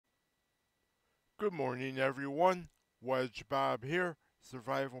Good morning, everyone. WedgeBob here,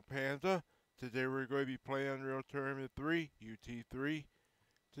 Survival Panda. Today we're going to be playing Unreal Tournament 3, UT3.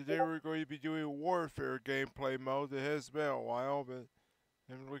 Today we're going to be doing Warfare gameplay mode. It has been a while, but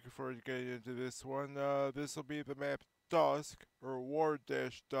I'm looking forward to getting into this one. This will be the map Dusk, or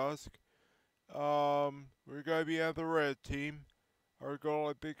WAR-Dusk. We're going to be on the red team. Our goal,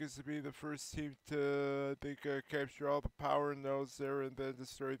 I think, is to be the first team to, capture all the power nodes there and then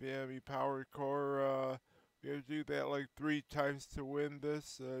destroy the enemy power core. We have to do that like 3 times to win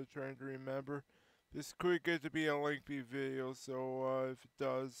this. Trying to remember. This could get to be a lengthy video, so if it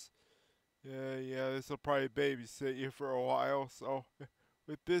does, yeah, this will probably babysit you for a while. So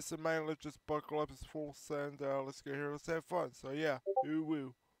with this in mind, let's just buckle up as full send. Let's get here, let's have fun. So yeah, ooh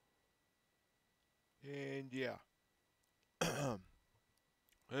woo. And yeah.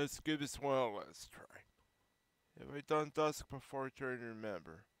 Let's give this one a last try. Have I done Dusk before? Trying to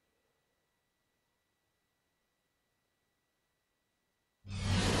remember.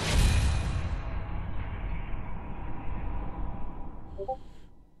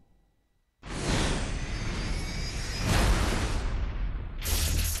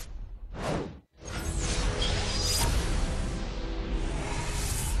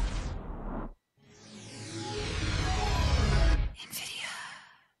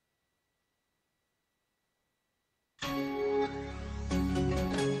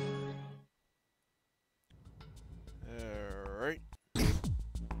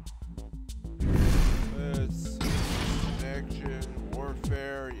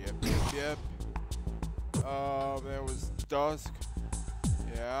 That was Dusk.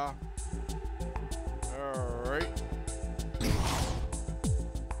 Yeah. Alright.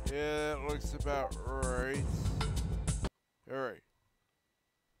 Yeah, that looks about right. Alright.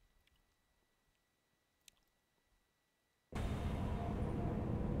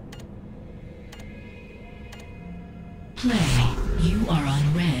 Play. You are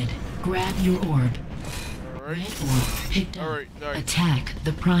on red. Grab your orb. Alright. Red orb picked up. Alright, nice. Attack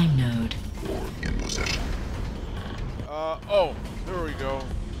the prime node. Orb in possession. Oh, there we go.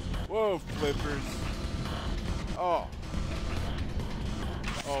 Whoa, flippers. Oh.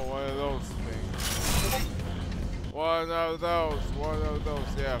 Oh, one of those things. One of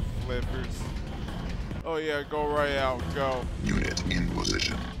those, yeah, flippers. Oh yeah, go right out, go. Unit in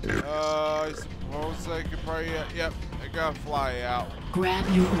position. I suppose I could probably, yep, I gotta fly out. Grab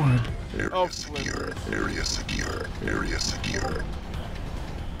your orb. Area secure. Area secure. Area secure.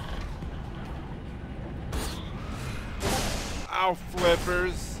 Ow,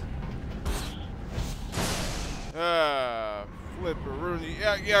 flippers. Flipperoonie.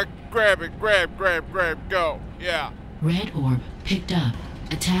 Yeah, grab it, grab, go. Yeah. Red orb picked up.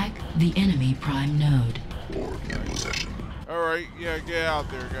 Attack the enemy prime node. Orb in possession. Alright, yeah, get out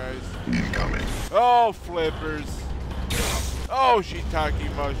there, guys. Incoming. Oh, flippers. Oh,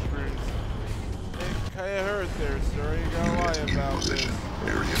 shiitake mushrooms. It kinda hurt there, sir. You gotta lie about this.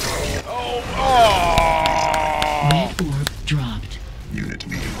 Area secure. Oh! Red orb dropped. Unit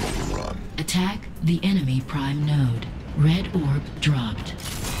being overrun. Attack the enemy prime node. Red orb dropped.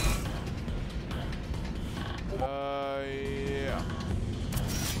 Yeah.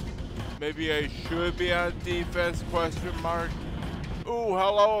 Maybe I should be on defense, question mark. Ooh,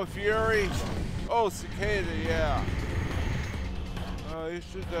 hello, Fury. Oh, Cicada, yeah. It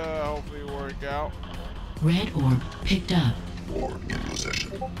should hopefully work out. Red orb picked up. Orb in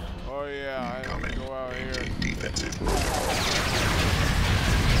possession. Oh yeah, I have to go out here. Defensive.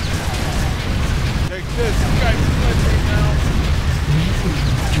 Take this, you guys flipping now. Red orb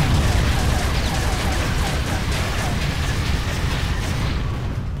dropped.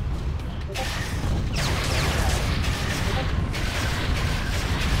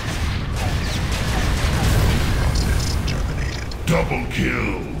 Terminated. Double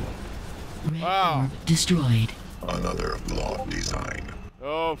kill. Red Wow. orb destroyed. Another flawed design.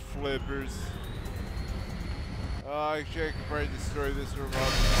 Oh, flippers. Actually, I could probably destroy this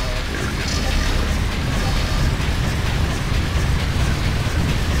remote. Area secure.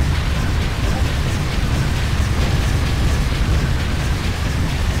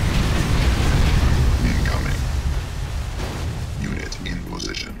 Incoming. Unit in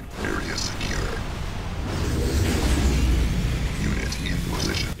position. Area secure. Unit in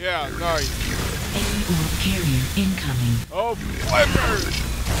position. Yeah, Area nice. secure. Enemy orb carrier incoming. Oh, Unit in flippers! position.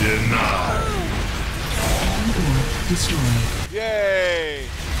 Denied. Enemy orb destroyed. Yay!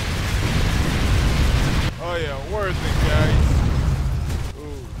 Oh yeah, worth it, guys.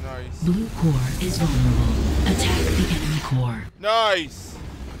 Ooh, nice. Blue core is vulnerable. Attack the enemy core. Nice!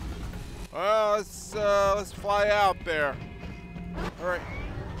 Well, let's fly out there. Alright,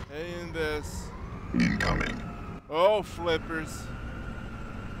 in this. Incoming. Oh, flippers.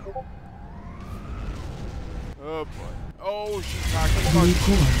 Oh, boy. Oh, she's talking about... Blue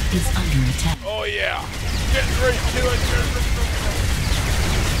core is under attack. Oh, yeah. Getting right to it.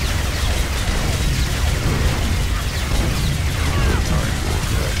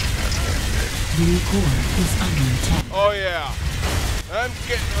 Blue core is under attack. Oh, yeah. I'm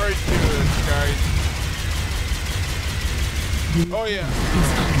getting right to this, guys. Blue Oh, yeah.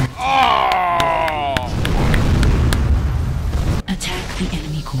 is under Oh! attack the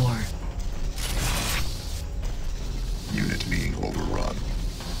enemy core. Unit being overrun.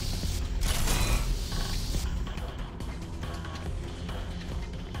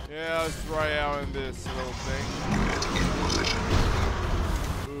 Yeah, let's try out in this little thing. Unit in position.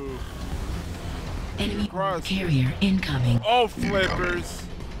 Ooh. Enemy Cross. carrier incoming. Oh, flippers.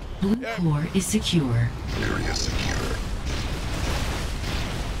 Blue Yeah. core is secure. Area secure.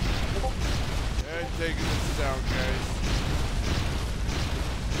 And taking this down, guys.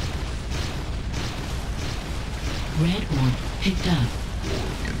 Red orb picked up.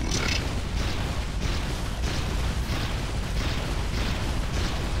 Orb in position.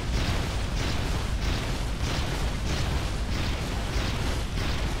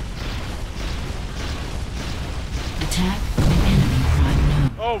 Attack the enemy prime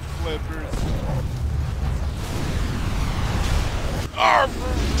node. Oh, flippers. Arf!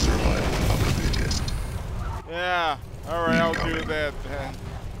 Survival of the fittest. Yeah. Alright, I'll do that then.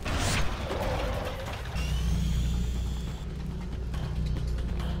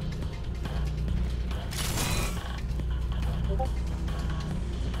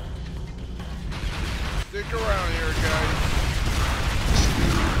 Stick around here, guys.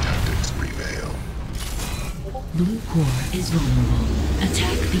 Superior tactics prevail. Blue core is vulnerable.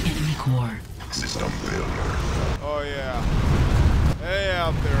 Attack the enemy core. System failure. Oh, yeah. Hey,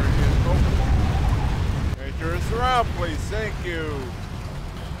 out there again. Oh. Hey, turn us around, please. Thank you.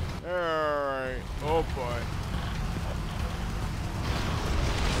 Alright. Oh, boy.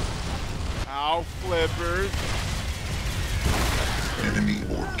 Ow, flippers. Enemy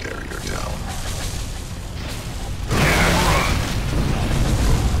orb carrier down.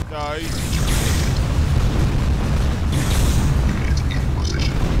 Nice. Unit in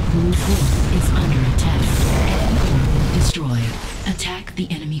position. Blue core is under attack. Enemy orb destroyed. Attack the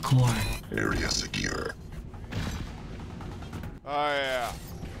enemy core. Area secure. Oh, yeah.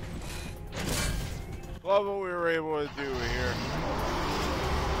 Love what we were able to do here.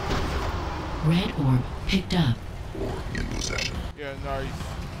 Red orb picked up. Orb in possession. Yeah, nice.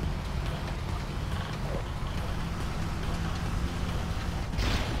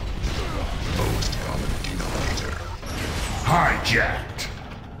 Lowest common denominator. Hijacked.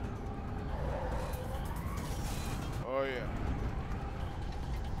 Oh, yeah.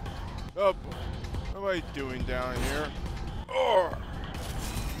 Oh, boy. What am I doing down here? Oh,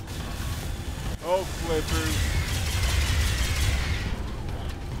 oh, flippers.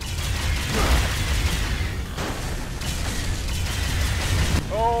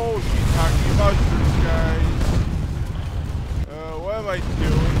 Oh, she's talking about this, guys. What am I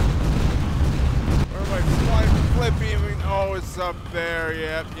doing? Where am I flipping? Oh, it's up there.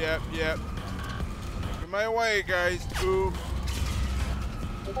 Yep, yep, yep. Get my way, guys. Oof.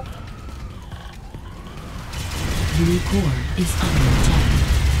 Blue core is under attack.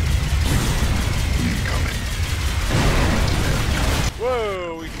 Incoming.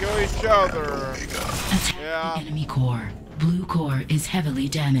 Whoa, we kill each other. Omega. Attack Yeah. the enemy core. Blue core is heavily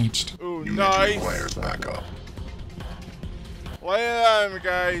damaged. Ooh, Unit nice. requires backup. Lay it on,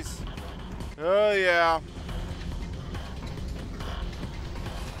 guys. Oh, yeah.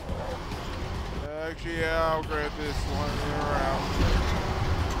 Actually, yeah, I'll grab this one around.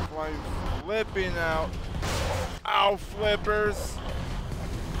 Fly flipping out. Ow, flippers.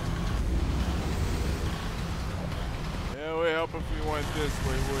 Yeah, it would help if we went this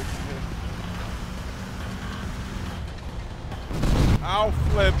way, wouldn't it? Ow,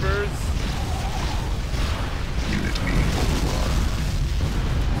 flippers. Unit being overrun.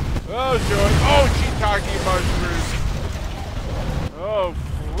 Oh, joy. Oh, shiitake mushrooms. Oh,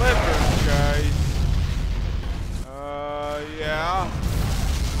 flippers, guys. Yeah.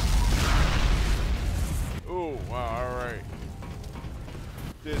 Ooh, wow, alright.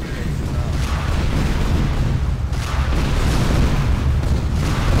 Did take it out.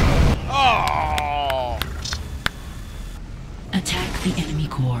 Oh! Attack the enemy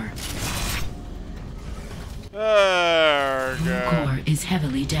core. There we Blue go. core is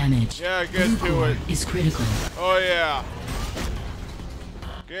heavily damaged. Yeah, get Blue to core it. is critical. Oh, yeah.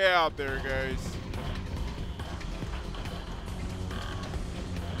 Get out there, guys.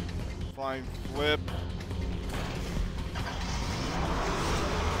 Flying flip.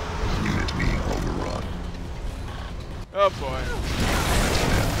 Unit being overrun. Oh boy.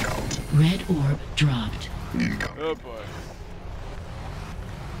 Net count. Red orb dropped. Incoming. Oh boy.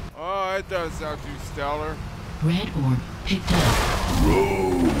 Oh, that doesn't sound too stellar. Red orb picked up.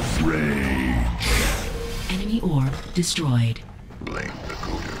 Road rage. Enemy orb destroyed. Blame the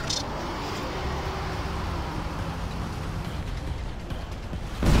coders.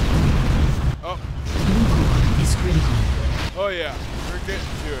 Oh. Blue core is critical. Oh yeah. We're getting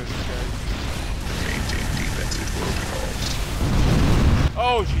to it, guys. Maintain defensive protocols.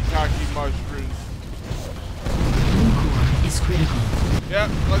 Oh, shiitake mushrooms. Blue core is critical. Yep,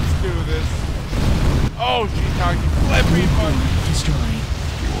 let's do this. Oh, shiitake flipping Blue core mushrooms. destroyed.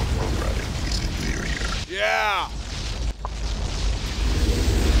 Your programming is inferior. Yeah.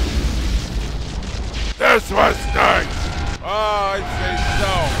 This was nice. Oh, I'd say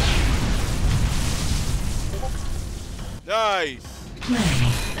so. Nice.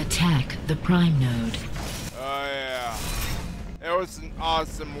 Play. Attack the prime node. Oh yeah. It was an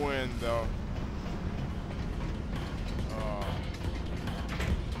awesome win though. Oh.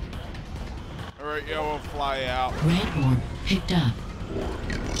 Alright, yeah, we'll fly out. Red orb picked up. Or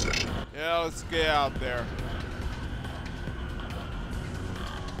in possession. Yeah, let's get out there.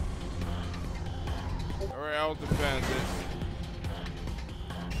 Alright, I'll defend it.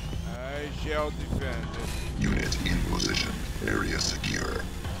 I shall defend it. Unit in position. Area secure.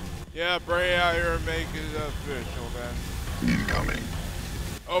 Yeah, bring it out here and make it official then. Incoming.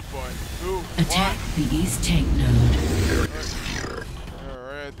 Oh boy. Ooh, Attack what? the east tank node. Area secure.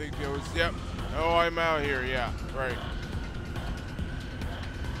 Alright, I think that was, yep. Oh, I'm out here, yeah, right.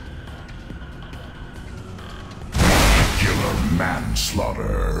 Killer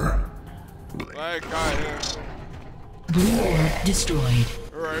manslaughter. I got him. Blue orb destroyed.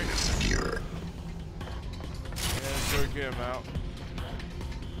 Alright, Secure. yeah, so get him out.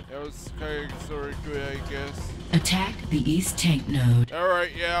 That was kind of sort of good, I guess. Attack the east tank node.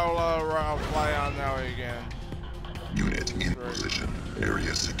 Alright, yeah, I'll fly on now again. Unit in position.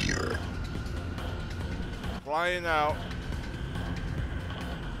 Area secure. Flying out.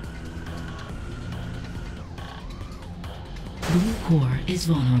 Blue core is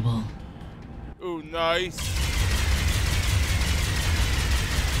vulnerable. Ooh, nice.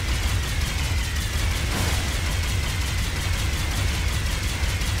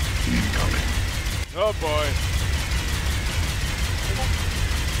 Incoming. Oh boy.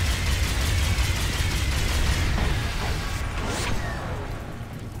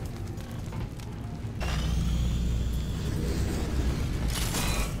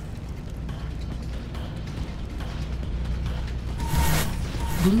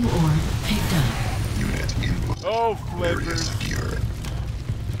 Blue orb picked up. Unit in position. Oh, Area flippers. secure.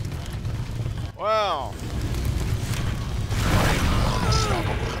 Wow.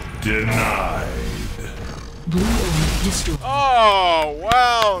 Denied. Blue orb destroyed. Oh,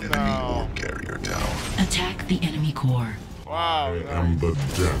 wow, Enemy no. orb carrier down. Attack the enemy core. Wow, am nice. the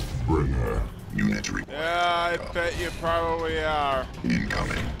death bringer. Unit required. Yeah, I bet you probably are.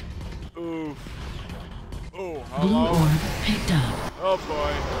 Incoming. Oof. Ooh, Blue hello? orb picked up. Oh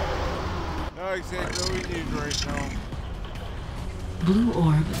boy. Not exactly what we need right now. Blue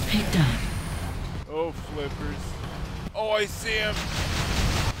orb picked up. Oh, flippers. Oh, I see him.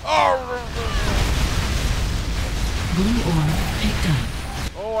 Oh, Blue orb picked up.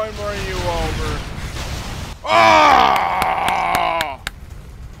 oh, I'm running you over. Ah!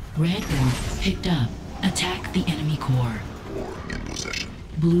 Red orb picked up. Attack the enemy core. Or in possession.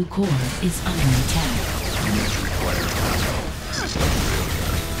 Blue core is under attack. Unit required. System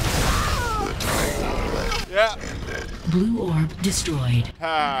failure. The triangle left Yeah. ended. Blue orb destroyed.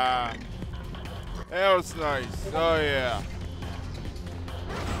 Ha. That was nice. Oh, yeah.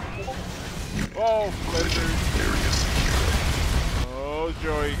 Oh, flippers. Area secure. Oh,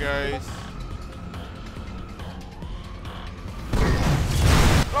 joy, guys.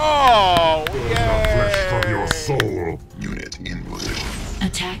 Oh, The flesh from your yay! soul. Unit in position.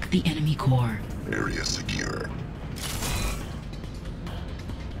 Attack the enemy core. Area secure.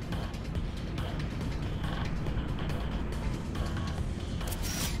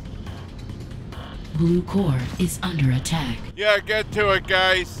 Blue core is under attack. Yeah, get to it,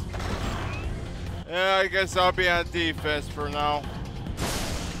 guys. Yeah, I guess I'll be on defense for now.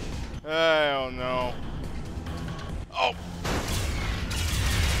 I don't know. Oh!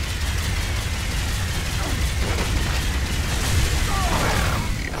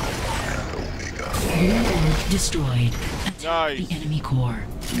 Blue orb destroyed. Attack Nice. the enemy core.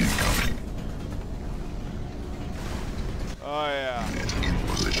 Incoming. Oh, yeah. Unit in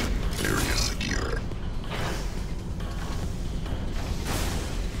position. Area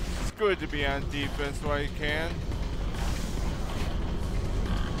good to be on defense while you can.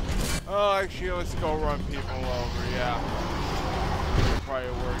 Oh, actually, let's go run people over, yeah. It'll probably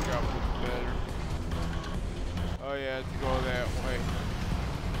work out a little better. Oh, yeah, to go that way.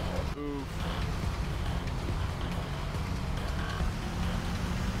 Oof.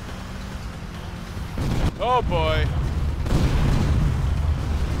 Oh, boy.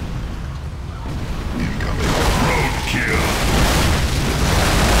 Roadkill.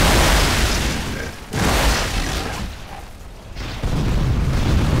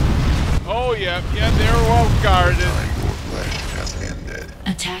 Oh, yeah, they're well guarded. Time your flesh has ended.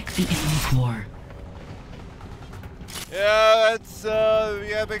 Attack the enemy core. Yeah, that's,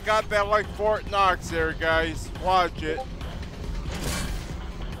 yeah, they got that like Fort Knox there, guys. Watch it.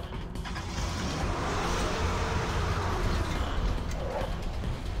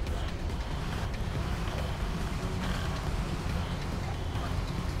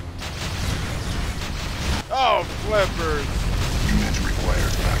 Oh, flippers. Unit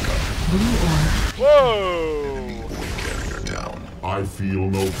requires backup. Blue orb. Whoa. Wood carrier down. I feel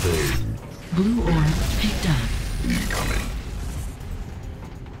no pain. Blue orb picked up. Incoming.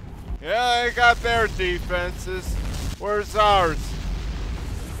 Yeah, they got their defenses. Where's ours?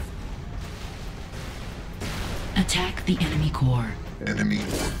 Attack the enemy core. Enemy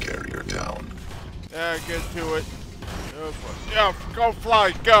wood carrier down. Yeah, get to it. Yeah, go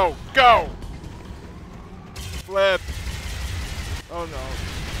fly, go, go! Flip. Oh no.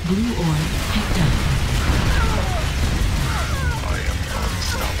 Blue orb picked up. I am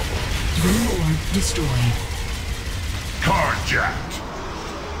unstoppable. Blue orb destroyed. Carjacked.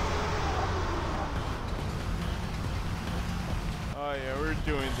 Oh yeah, we're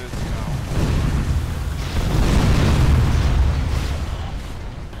doing this now.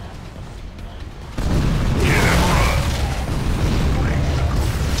 Hit and run.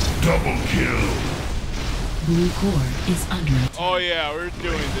 Double kill. Blue core is under attack. Oh yeah, we're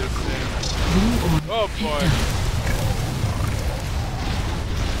doing this thing. Blue orb Oh picked boy. up.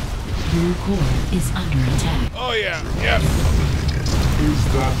 Blue core is under attack. Oh yeah, yep. Is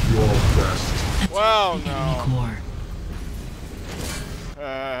that your best? Attack Wow, the no. enemy core.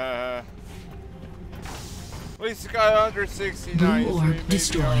 At least it got under 69. Blue so orb we may be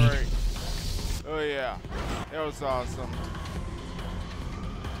destroyed. alright. Oh yeah, that was awesome.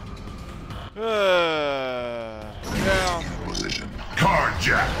 Yeah. Position.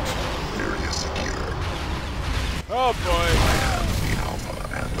 Carjacked. Area secure. Oh boy. The Alpha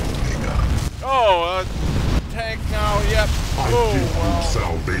and Omega. Oh, tank now. Yep. I Oh give you well.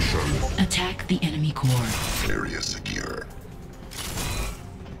 salvation. Attack the enemy core. Area secure.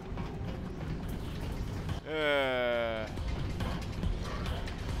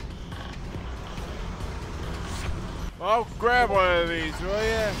 Well, grab one of these, will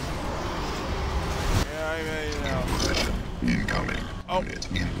ya? Yeah, I mean, Position. Incoming. Oh.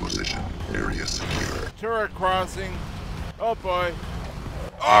 Unit in position. Area secure. turret crossing. Oh boy.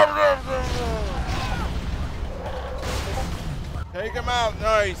 Oh, take him out,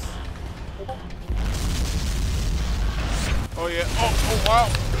 nice. Oh yeah. Oh wow.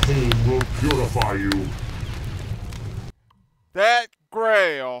 Pain will purify you. That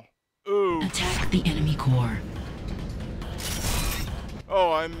grail. Ooh. Attack the enemy core.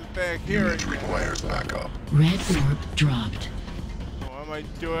 Oh, I'm back here. Unit requires backup. Red orb dropped. What am I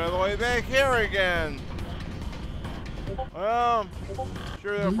doing all the way back here again? Well,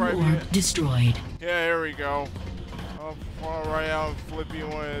 sure they'll Blue probably orb destroyed. Yeah, here we go. I'll fall right out and flip you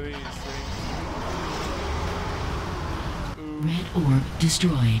one of these things. Ooh. Red orb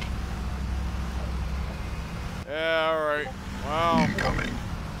destroyed. Yeah, alright. Wow. Incoming.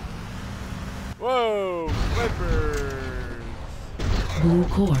 Whoa! Flippers! Blue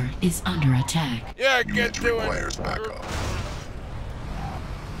core is under attack. Yeah, get Unit to it! requires backup.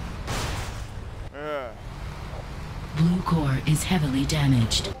 Yeah. Blue core is heavily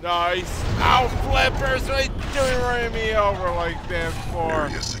damaged. Nice! Ow, flippers! What are you doing running me over like that for?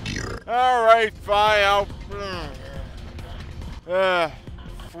 Area secure. Alright, fine, I'll...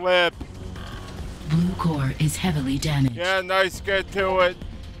 flip. Blue core is heavily damaged. Yeah, nice, get to it.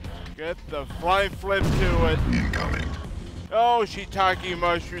 Get the flying flip to it. Incoming. Oh, shiitake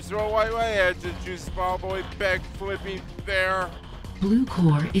mushrooms. Well, why I had to juice all the way back flipping there? Blue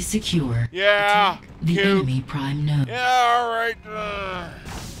core is secure. Yeah, The cute. enemy prime node. Yeah, alright.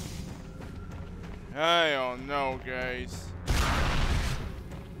 I don't know, guys.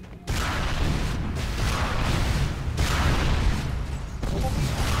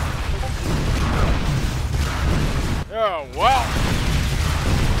 Oh, well.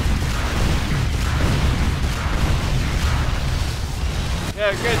 Yeah,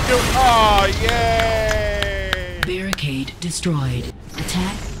 Yeah, get to. Oh, yay! Barricade destroyed.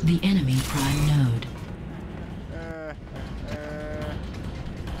 Attack the enemy prime node.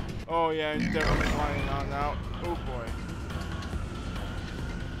 Oh yeah, he's definitely flying on now. Oh boy.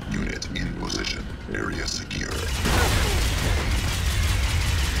 Unit in position. Area secure.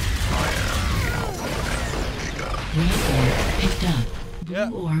 I am the Alpha and Omega. Red orb picked up. Blue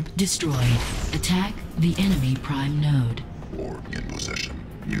Yep. orb destroyed. Attack the enemy prime node. Orb in possession.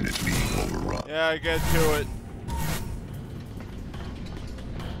 Unit being overrun. Yeah, I get to it.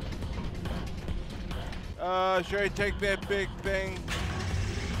 Should I take that big thing?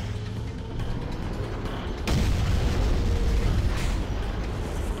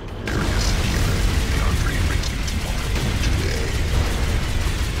 Area secure. Boundary reaching tomorrow. Today.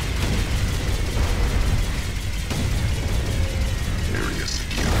 Area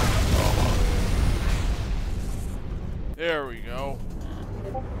secure. There we go.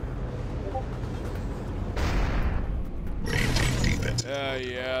 Maintain defense.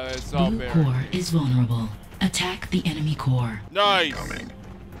 Yeah, that's all Blue there. core is vulnerable. Attack the enemy core. Nice. Coming.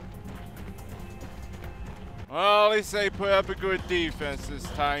 Well, at least they put up a good defense this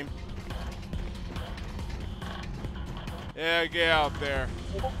time. Yeah, get out there.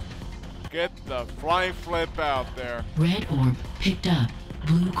 Get the flying flip out there. Red orb picked up.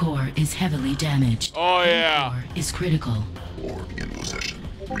 Blue core is heavily damaged. Oh Blue yeah. core is critical. Orb in possession.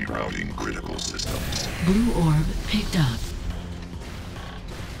 Rerouting critical systems. Blue orb picked up.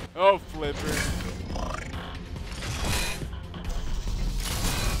 Oh, flipper. Line.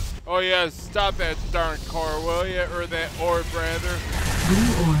 Oh yeah, stop that darn car, will ya? Or that orb, rather.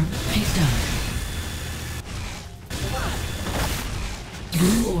 Blue orb picked up.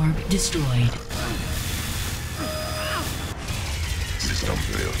 Blue orb destroyed. System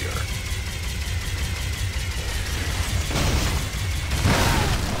failure.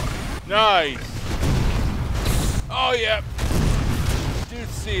 Nice. Oh yeah. Did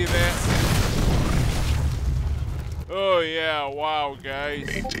see that. Oh yeah, wow, guys.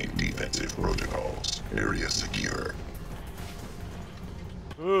 Maintain defensive protocols. Area secure.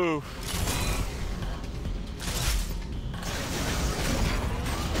 Oof.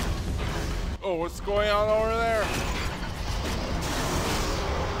 Oh, what's going on over there?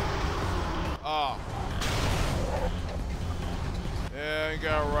 Ah. Yeah, I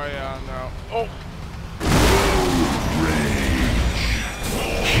got right on now. Oh,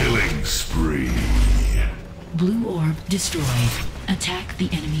 Killing spree. Blue orb destroyed. Attack the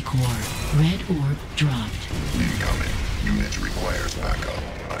enemy core. Red orb dropped. Incoming. Unit requires backup.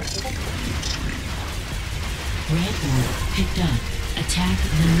 I feel you scream. Red orb picked up. Attack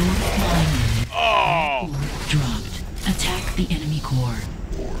the north line node. oh, Orb dropped. Attack the enemy core.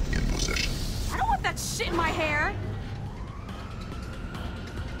 Orb in possession. I don't want that shit in my hair.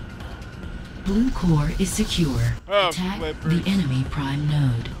 Blue core is secure. Oh, Attack flippers. the enemy prime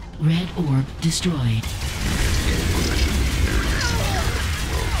node. Red orb destroyed. In possession. Area secure.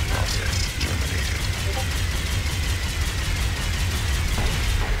 Road process terminated.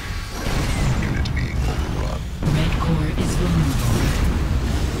 Unit being overrun. Red core is vulnerable.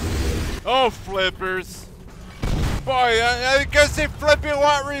 oh, flippers. Boy, I guess they flipping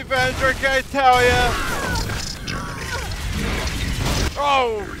want revenge, or can I tell ya? Process terminated. Unit in possession.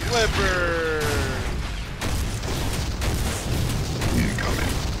 Oh, flippers.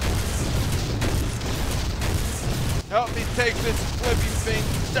 Incoming. Help me take this flippy thing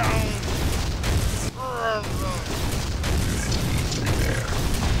down. Unit needs repair.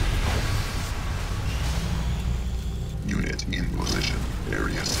 Unit in position.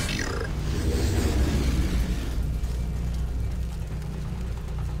 Area secure.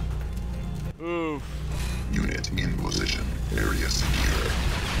 Oof. Unit in position. Area secure.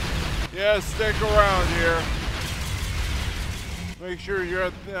 Yeah, stick around here. Make sure you're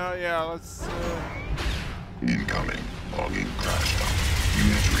at, yeah, let's, Incoming. Logging crash dump.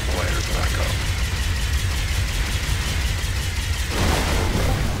 Unit requires backup.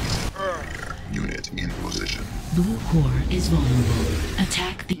 Unit in position. Blue core is vulnerable.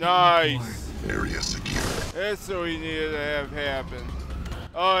 Attack the enemy nice. core. Area secure. That's what we needed to have happen.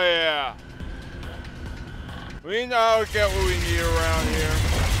 Oh, yeah. We know how to get what we need around here.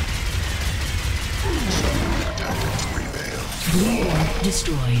 Tactics prevail. Blue orb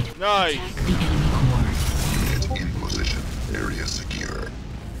destroyed. Nice. Attack the enemy core. Unit in position. Area secure.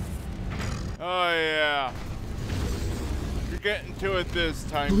 Oh, yeah. You're getting to it this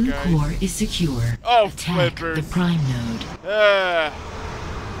time, Blue guys. core is secure. Oh, Attack flippers. the prime node.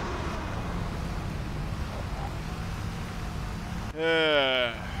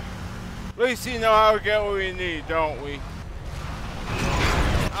 At least you know how to get what we need, don't we?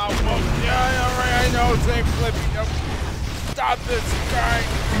 Oh, well, yeah, alright, I know, same flipping. Nope. Stop this guy.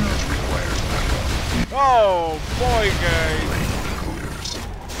 Unit requires backup. Oh, boy, guys. Recoders.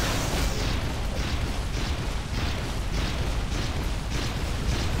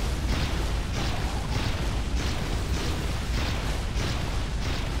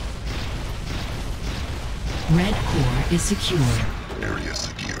 Red core is secure. Area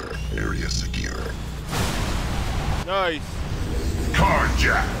secure. Area secure. Nice.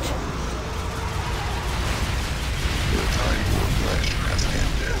 Carjacked. The time for flesh has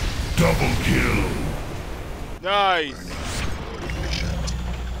ended. Double kill. Nice. Efficient.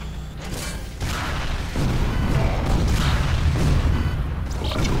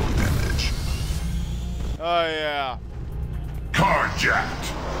 Collateral damage. Oh, yeah. Carjacked.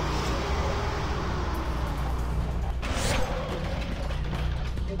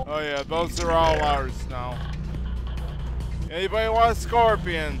 Oh, yeah, those are all ours now. Anybody want a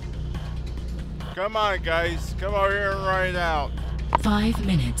scorpion? Come on, guys. Come over here and ride out. 5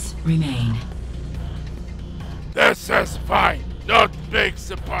 minutes remain. This is fine. No big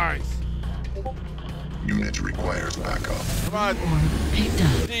surprise. Unit requires backup. Come on. Orb picked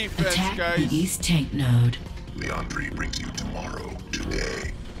up. Defense, Attack guys. the east tank node. Leandri brings you tomorrow.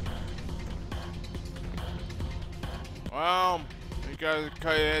 Today. Well, we gotta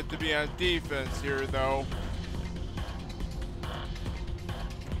kind of have to be on defense here, though.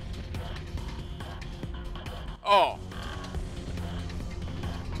 Oh.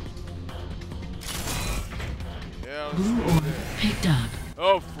 Yeah, let's Blue do orb that. picked up.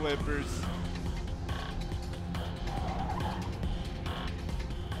 Oh, flippers.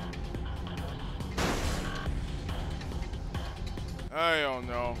 I don't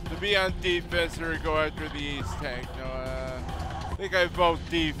know. To be on defense or go after the east tank. No, I think I vote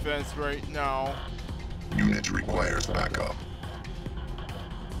defense right now. Unit requires backup.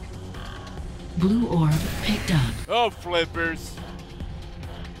 Blue orb picked up. Oh, flippers.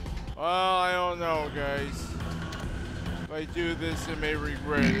 Well, I don't know, guys. If I do this, I may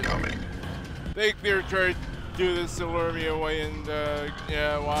regret it. Incoming. Think they're trying to do this to lure me away, and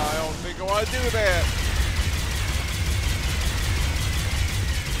yeah, well, I don't think I want to do that.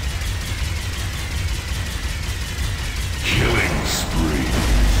 Killing spree.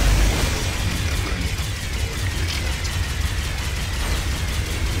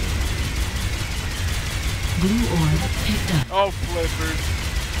 Blue orb picked up. Oh, flippers.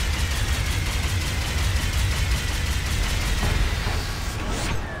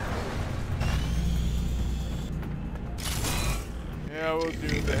 Yeah, we'll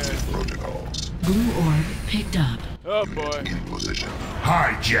do that. Protocol. Blue orb picked up. Oh, Unit boy. in position.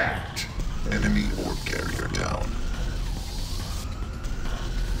 Hijacked. Enemy orb carrier down.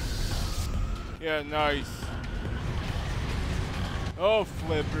 Yeah, nice. Oh,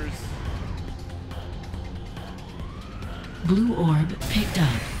 flippers. Blue orb picked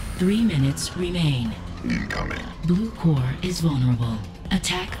up. 3 minutes remain. Incoming. Blue core is vulnerable.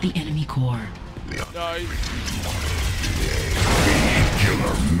 Attack the enemy core. Nice.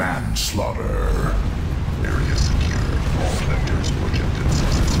 Killer manslaughter. Area secure. All vectors projected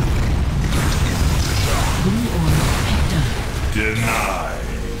successfully. Blue orb picked up. Denied.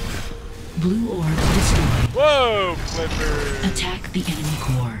 Blue orb destroyed. Whoa, flippers. Attack the enemy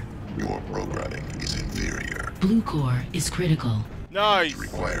core. Your programming is inferior. Blue core is critical. Nice.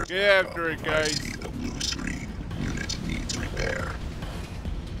 Requires Get after it, backup. I guys. see the blue screen. Unit needs repair.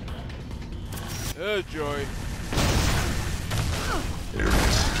 Oh, joy. Area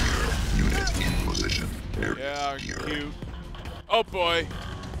secure. Unit in position. Area Yeah, secure. cute. Oh, boy.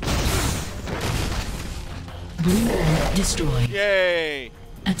 Blue orb destroyed. Yay.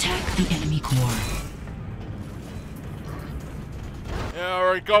 Attack the enemy core. Yeah,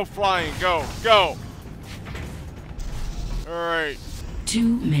 alright, go flying. Go. Go. Alright. 2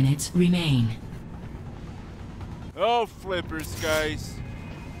 minutes remain. Oh, flippers, guys.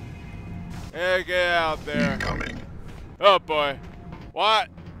 Yeah, get out there. Incoming. Oh, boy. What?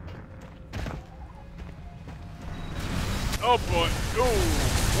 Oh, boy.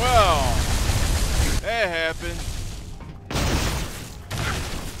 Ooh. Well. That happened.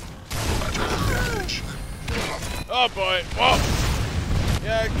 Collateral damage. Oh, boy. Whoa.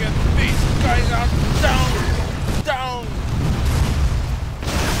 Yeah, get these guys out. Down. Down.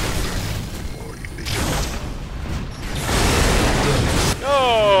 More efficient.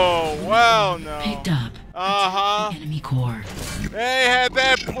 Oh, wow, no. Picked up. Uh-huh. The enemy core. They had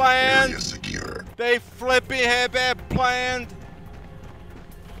that Position. planned. Area secure. They flippy had that planned.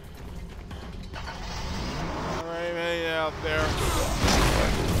 Alright, made it out there.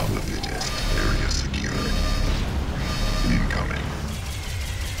 Survival of the fittest. Area secure. Incoming.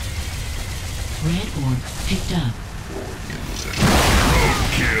 picked up.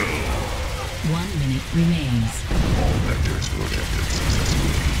 Kill. 1 minute remains. All vectors protected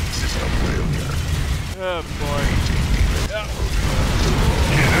successfully. System failure. Oh boy. Yep.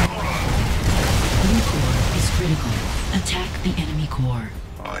 Blue core is critical. Attack the enemy core.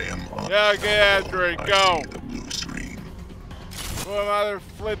 I am on. Yeah, get after it. I Go. see the blue screen. Put him out of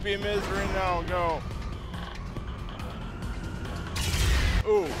flippy misery now. Go.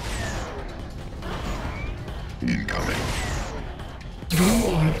 Ooh. Incoming.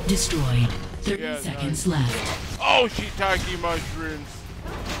 Blue orb destroyed. 30 Yeah, seconds nice. left. Oh, shiitake mushrooms.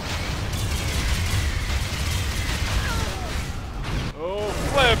 Oh,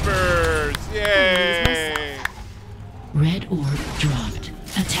 flippers. Yay. Red orb dropped.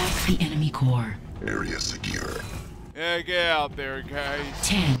 Attack the enemy core. Area secure. Yeah, get out there, guys.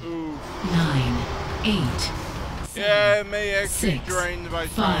 10, Ooh. 9, 8, Yeah, it may actually 6, drain my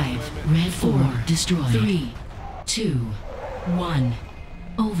time 5, limit. red 4 destroyed. 3, 2, 1.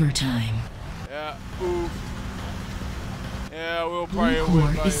 Overtime. Yeah, oof. Yeah, we'll Blue probably core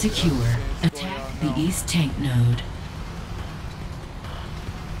win by is secure. things going Attack on the now. east tank node.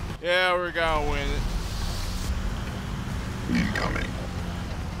 Yeah, we're gonna win it. Incoming.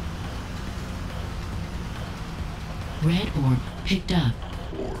 Red orb picked up.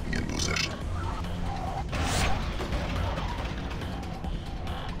 Orb in possession.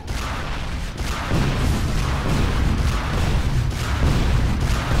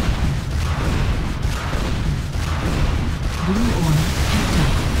 Blue orb picked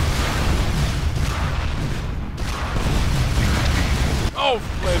up. Oh,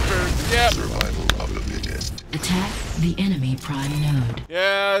 flippers. Yep. Survival of the fittest. Attack the enemy prime node.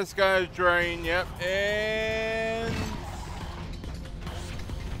 Yeah, it's gonna drain. Yep. And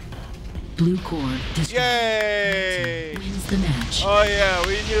Blue core destroyed. yay! Wins the match. Oh yeah,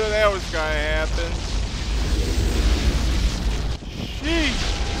 we knew that was gonna happen. Sheesh.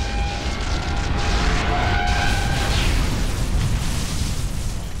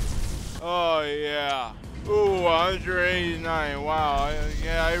 Oh yeah. Ooh, 189. Wow.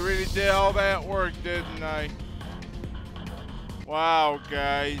 Yeah, I really did all that work, didn't I? Wow,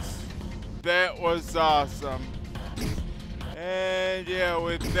 guys. That was awesome. And yeah,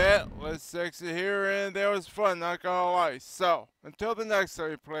 with that, let's exit here, and that was fun, not gonna lie. So, until the next time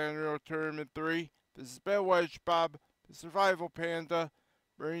we play Unreal Tournament 3, this has been WedgeBob, the Survival Panda,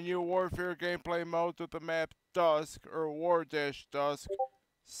 bringing you Warfare gameplay mode with the map Dusk, or WAR-Dusk,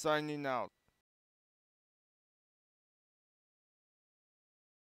 signing out.